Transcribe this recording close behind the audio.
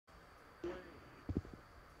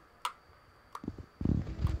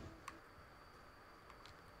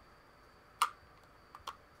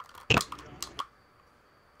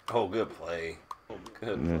Oh, good play.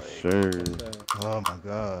 Good Yes, play. sir. Oh my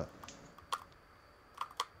God.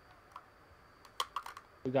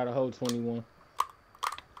 We got a whole 21.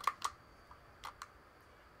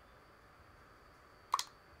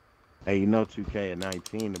 Hey, you know 2K at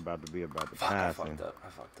 19 about to be about the Fuck, I passing. fucked up. I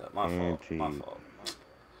fucked up. My fault. My Guaranteed. fault.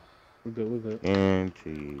 We good. We good.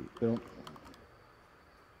 Guaranteed. Don't-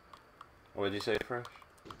 What did you say, Fresh?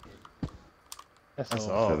 That's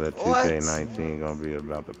all. all. So that What? 2K19 gonna be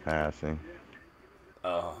about the passing.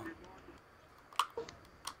 Oh.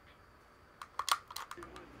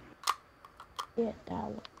 Yeah, that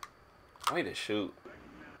one. Way to shoot.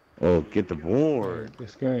 Oh, get the board.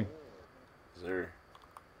 This game. Sir.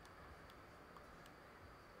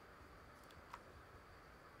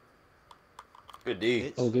 Good D.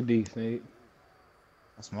 Bitch. Oh, good D, Snake.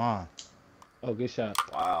 That's mine. Oh, good shot.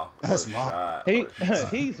 Wow. That's What a mine. shot. He What a shot.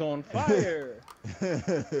 he's on fire.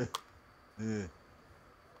 Yeah.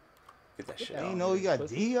 Get that shit I ain't out. know you got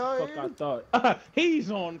Pussy. D out Fuck, I here. thought. He's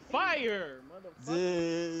on fire,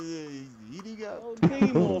 motherfucker. Edie got Whole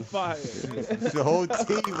team on fire. the whole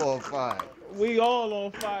team on fire. We all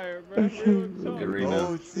on fire, bro. Real talk. Good The rebound.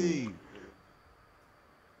 whole team.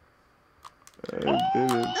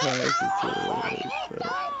 Didn't pass it to him.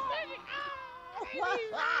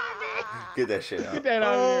 Get that shit Get out. that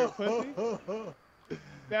out of here, pussy.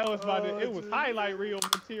 That was it was highlight reel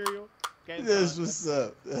material. Game That's time. what's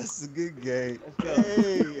up. That's a good game. Let's go.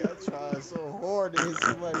 Hey, I tried so hard to hit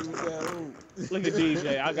somebody with that hoop. Look at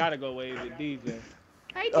DJ. I gotta go wave at DJ.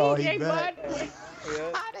 Hey Oh, he DJ, back. bud.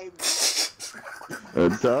 I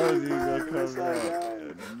told you gonna come out.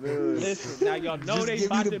 Listen, now y'all know Just they give me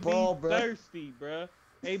about the to ball, be bruh. thirsty, bruh.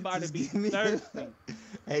 They about Just to be give me the- thirsty.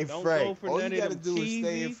 Hey, Don't Frank, go for all none you of gotta them do is stay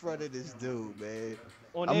in cheesy- front of this dude, man.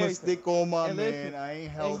 On I'm gonna everything. stick on my And man. listen, I ain't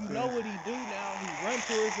And helping. you know what he do now? He run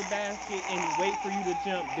towards the basket and he wait for you to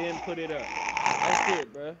jump, then put it up. That's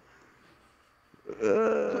it, bruh.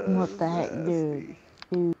 What the heck, dude?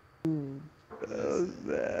 That was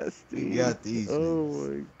nasty. We got these Oh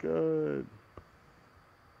my god.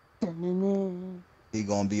 Dun-dun-dun. He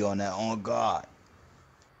gonna be on that on guard.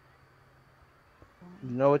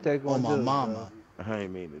 You know what they On my mama. I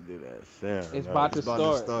ain't mean to do that sound. It's No. about to It's about to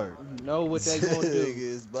start. start. You know what they gonna do.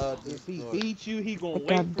 It's about to If he start. beat you, he gonna Look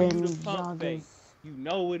wait at for you them to pump fake. joggers. You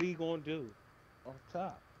know what he gonna do. Off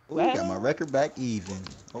top. Ooh, got my record back even.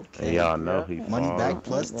 Okay. And y'all know he Money fall, back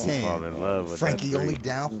plus fall 10. in love with Frankie that only three.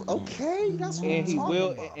 down. Okay, that's what And I'm he talking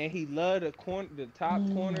will about. and he love the corner the top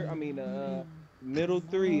corner, I mean middle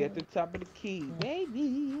three at the top of the key.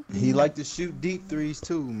 Baby. He like to shoot deep threes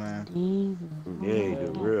too, man. Yeah, he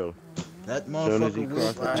the real. That Soon as he motherfucker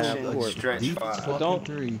will cross the half shoot court. a Stretch deep five. fucking Don't-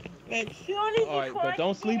 three. Alright, but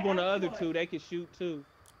don't sleep on the other two. They can shoot too.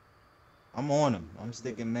 I'm on him. I'm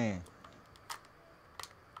sticking man.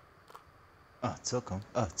 Took him.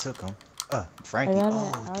 Took him. Frankie.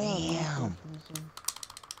 Oh, damn.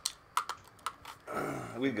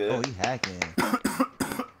 We Oh, good. he hacking.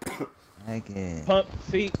 Hacking. Pump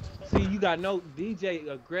see, you got no DJ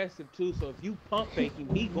aggressive too, so if you pump fake him,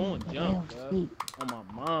 he going to jump, bro. On my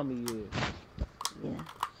mom he is.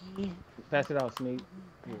 Yeah. Pass it out, Sneak.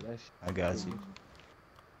 Yeah, that's I got you.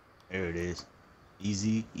 There it is.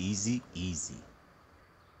 Easy, easy, easy.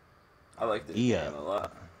 I like this Yeah. game a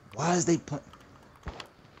lot. Why is they put?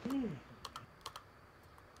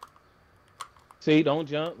 See, don't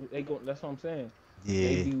jump. They go. That's what I'm saying.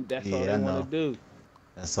 Yeah. That's yeah, all they I want know. to do.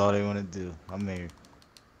 That's all they want to do. I'm here.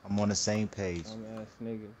 I'm on the same page. Dumb ass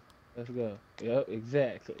niggas. Let's go. Yep,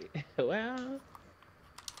 exactly. Well,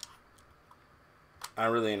 I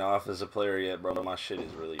really ain't offensive player yet, bro. My shit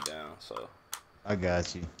is really down. So, I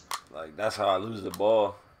got you. like, that's how I lose the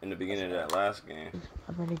ball in the beginning of that last game.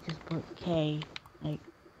 I better just put K. Like,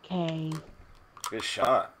 K. Good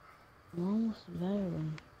shot. Almost better.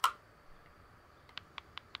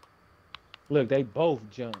 look, they both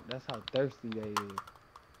jump. That's how thirsty they is.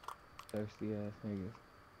 Thirsty ass niggas.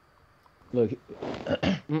 Look,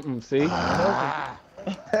 see? Fuck,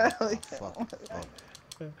 fuck.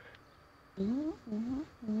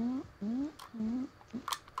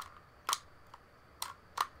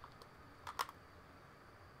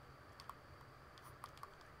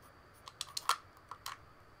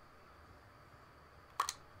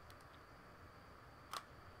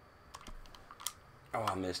 Oh,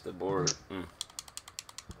 I missed the board.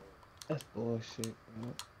 That's bullshit,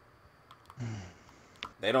 bro.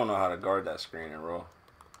 They don't know how to guard that screen and roll.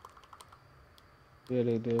 Yeah,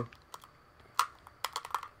 they do.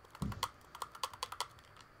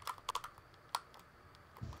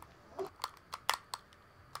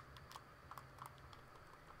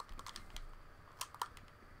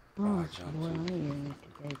 Oh, I boy, jumped I'm too. gonna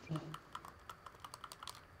get 13.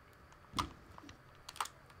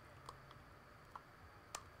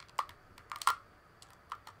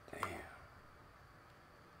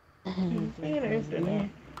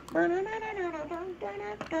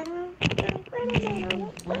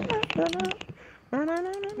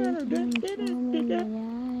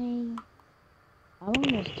 I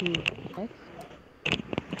almost to X.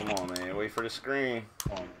 Come on, man. Wait for the screen.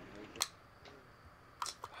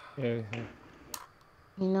 Yeah.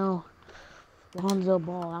 You know, Lonzo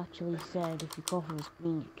Ball actually said if you call for a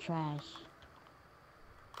screen, you're trash.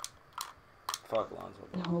 Fuck Lonzo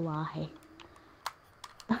Ball. No lie.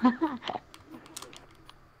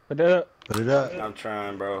 Put that up. Put it up. I'm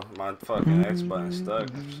trying, bro. My fucking X button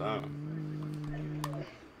stuck or something.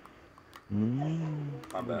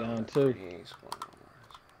 My We bad. down Man. two. He ain't scoring no more.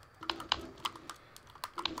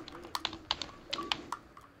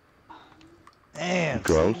 Damn,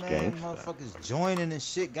 Gross see, man, gangsta. motherfuckers joining and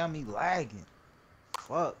shit got me lagging.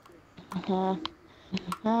 Fuck. Okay.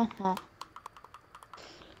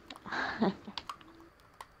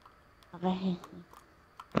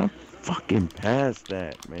 I'm fucking past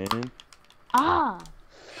that, man. Ah!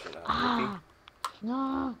 Shit, I'm Ah!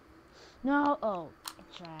 No! No! Oh,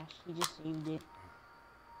 trash. He just saved it.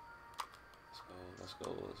 Let's go. Let's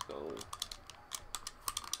go. Let's go.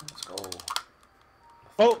 Let's go.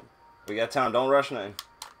 Oh! We got time. Don't rush nothing.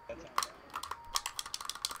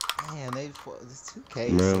 Man, this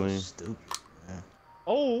 2K is Really? so stupid, man.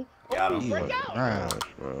 Oh! Got Oh, him. break He on the out! ground. Gosh,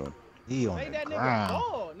 bro. He on Made the that nigga ground.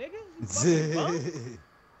 ball, nigga. You fucking bum.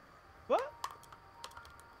 What?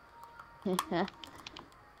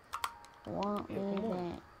 Want me Yeah, come on.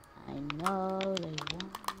 that? I know they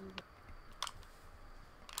want me.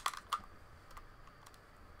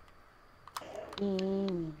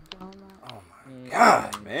 Oh my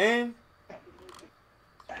god, man.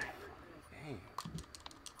 Damn.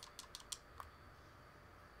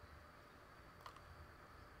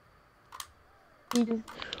 He just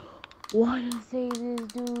want to save this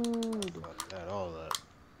dude. Fuck that all up.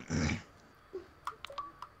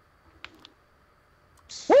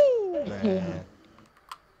 Woo! Man,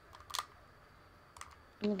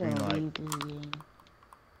 I'm Green gonna light. leave this game.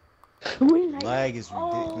 Green light. lag is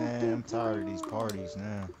ridiculous, Oh, man. I'm tired of these parties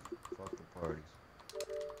now. Fuck the parties.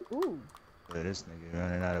 Ooh. Yeah, this nigga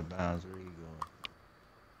running out of bounds. Where he going?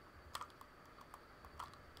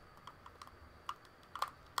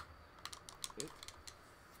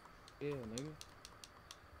 Yeah, nigga.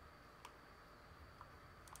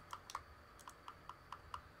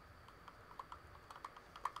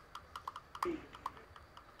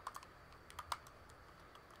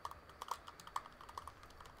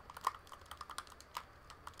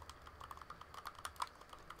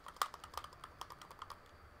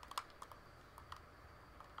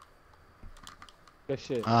 Good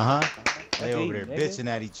shit. Uh-huh. They That's over there easy, nigga. bitching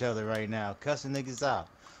at each other right now, cussing niggas out.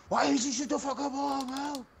 Why didn't you shoot the fuck up ball,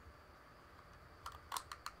 bro?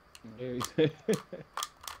 There he said.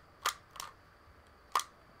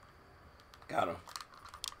 Got him.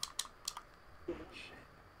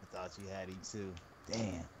 I thought you had him too.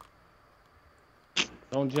 Damn.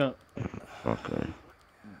 Don't jump. Okay.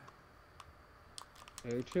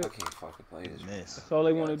 Very I true. can't fucking play this. Miss. That's all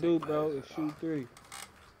they want to Gotta do, take bro, players is shoot off. three.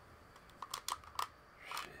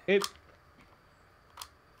 Shit. Hit.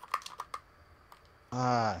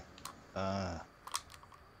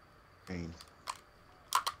 Green.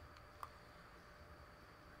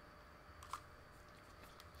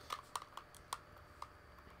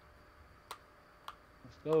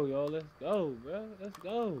 Let's go, y'all. Let's go, bro. Let's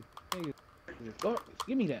go. Nigga.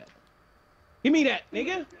 Give me that. Give me that,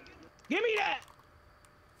 nigga. Give me that.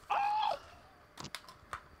 Oh!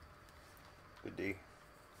 Good D.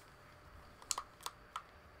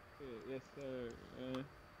 Yes, sir. Man.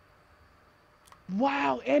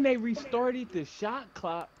 Wow, and they restarted the shot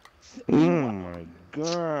clock. Oh my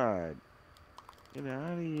god. Get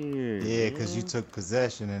out of here. Yeah, because you man. took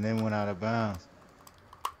possession and then went out of bounds.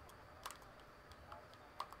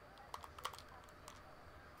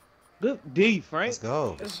 Good D, Frank. Let's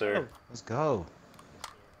go. Yes, sir. Let's go.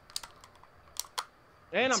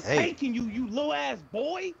 And I'm Take. taking you, you little ass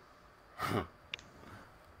boy.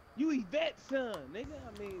 You Yvette son, nigga.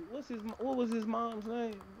 I mean, what was his mom's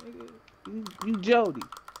name, nigga? You Jody.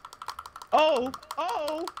 Oh,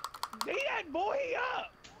 D that boy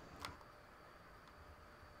up.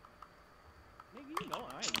 Nigga, you know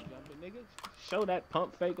I ain't jumping, nigga. Show that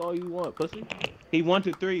pump fake all you want, pussy. He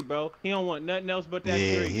wanted three, bro. He don't want nothing else but that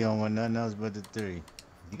Yeah, three. he don't want nothing else but the three.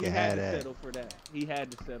 You He can had have to that. settle for that. He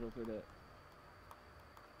had to settle for that.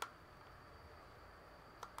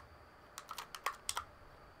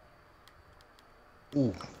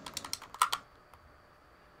 Ooh.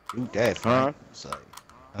 Shoot that, Frank. It's like,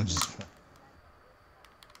 I'm just.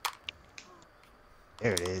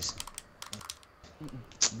 There it is.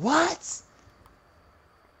 What?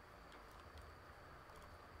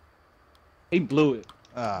 He blew it.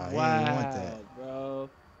 Ah, he Wow, didn't want that. bro.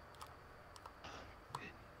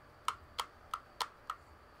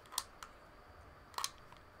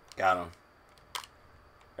 Got him.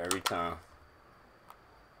 Every time.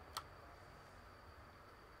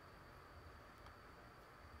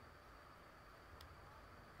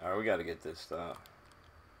 Alright, we gotta get this stuff.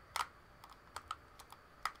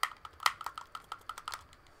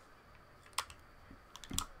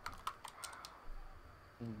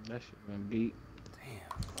 That shit been beat.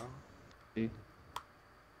 Damn, bro. See?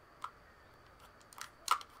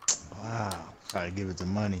 Wow. Try to give it the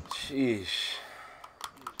money. Sheesh.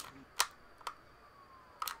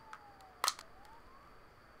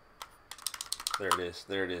 There it is.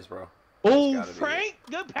 There it is, bro. Oh, gotta be Frank,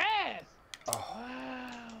 good pass. Oh.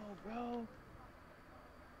 Wow, bro.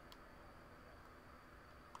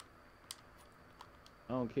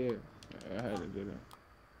 I don't care. I had to do that.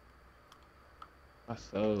 I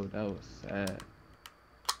sold. That was sad.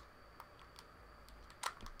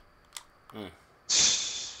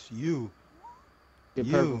 You. Get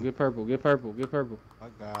You. purple. Get purple. Get purple. Get purple. I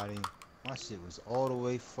got him. My shit was all the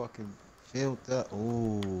way fucking filled up.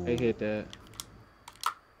 Ooh. They hit that.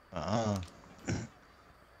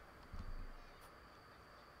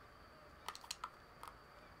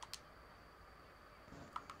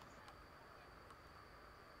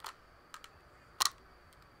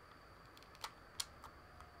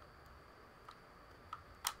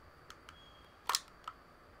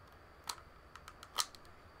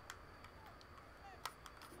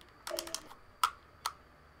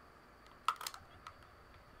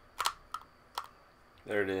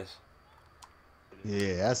 There it is.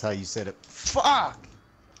 Yeah, that's how you set it. Fuck!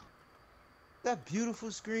 That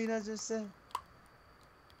beautiful screen I just said.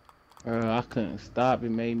 I couldn't stop.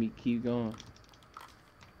 It made me keep going.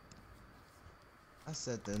 I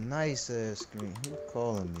set the nice ass screen. Who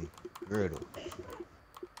calling me? Griddle.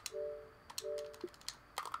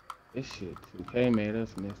 This shit 2K made us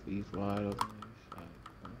miss these wide open shots.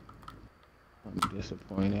 I'm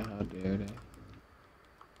disappointed. How dare they?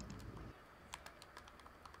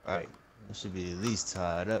 Right. It should be at least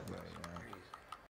tied up right now.